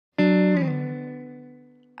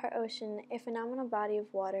Our ocean, a phenomenal body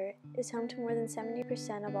of water, is home to more than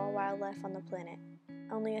 70% of all wildlife on the planet,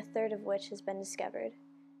 only a third of which has been discovered.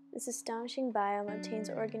 This astonishing biome obtains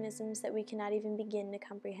organisms that we cannot even begin to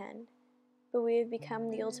comprehend. But we have become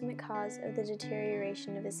the ultimate cause of the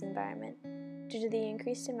deterioration of this environment, due to the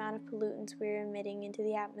increased amount of pollutants we are emitting into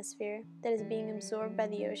the atmosphere that is being absorbed by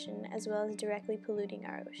the ocean as well as directly polluting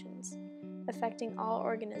our oceans, affecting all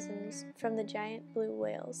organisms from the giant blue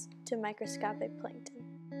whales to microscopic plankton.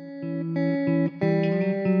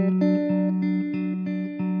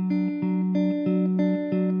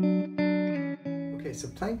 Okay, so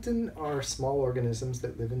plankton are small organisms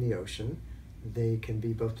that live in the ocean. They can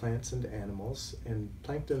be both plants and animals, and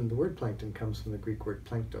plankton, the word plankton comes from the Greek word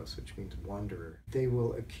planktos, which means wanderer. They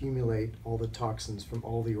will accumulate all the toxins from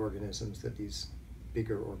all the organisms that these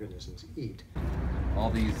bigger organisms eat.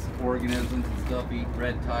 All these organisms and stuff eat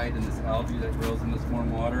red tide and this algae that grows in this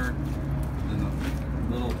warm water. Then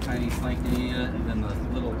the little tiny plankton eat it, and then the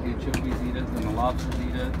little anchovies eat it, then the lobsters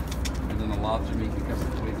eat it, and then the lobster meat becomes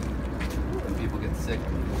poison, and people get sick.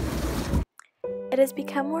 It has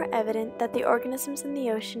become more evident that the organisms in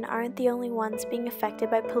the ocean aren't the only ones being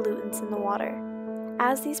affected by pollutants in the water.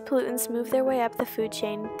 As these pollutants move their way up the food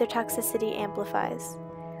chain, their toxicity amplifies.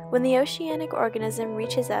 When the oceanic organism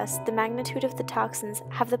reaches us, the magnitude of the toxins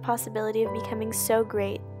have the possibility of becoming so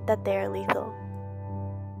great that they are lethal.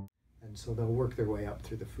 And so they'll work their way up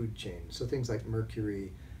through the food chain. So things like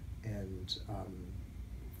mercury and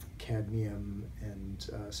cadmium and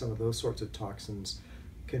some of those sorts of toxins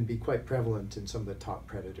can be quite prevalent in some of the top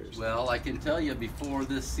predators. Well, I can tell you, before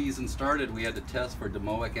this season started, we had to test for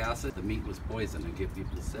domoic acid. The meat was poison and get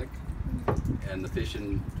people sick. And the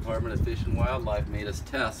Department of Fish and Wildlife made us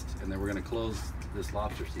test, and they were going to close this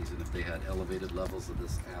lobster season if they had elevated levels of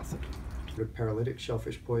this acid. Paralytic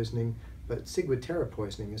shellfish poisoning, but ciguatera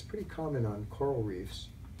poisoning is pretty common on coral reefs,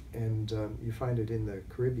 and you find it in the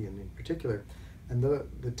Caribbean in particular. And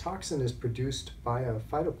the toxin is produced by a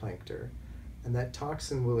phytoplankton, and that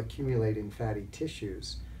toxin will accumulate in fatty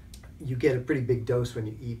tissues. You get a pretty big dose when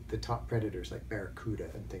you eat the top predators like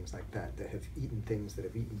barracuda and things like that have eaten things that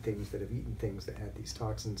have eaten things that have eaten things that had these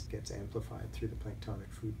toxins. It gets amplified through the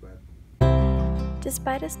planktonic food web.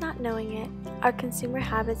 Despite us not knowing it, our consumer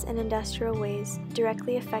habits and industrial ways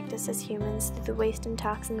directly affect us as humans through the waste and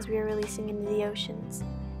toxins we are releasing into the oceans.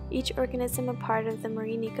 Each organism a part of the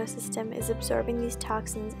marine ecosystem is absorbing these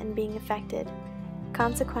toxins and being affected.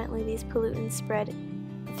 Consequently, these pollutants spread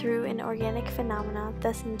through an organic phenomena,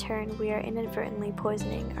 thus in turn we are inadvertently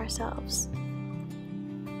poisoning ourselves.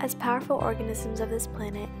 As powerful organisms of this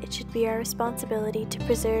planet, it should be our responsibility to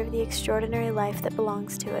preserve the extraordinary life that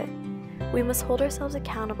belongs to it. We must hold ourselves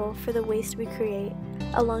accountable for the waste we create,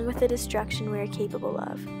 along with the destruction we are capable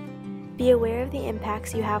of. Be aware of the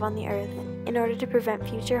impacts you have on the earth in order to prevent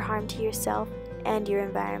future harm to yourself and your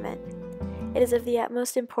environment. It is of the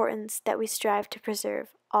utmost importance that we strive to preserve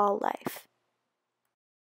all life.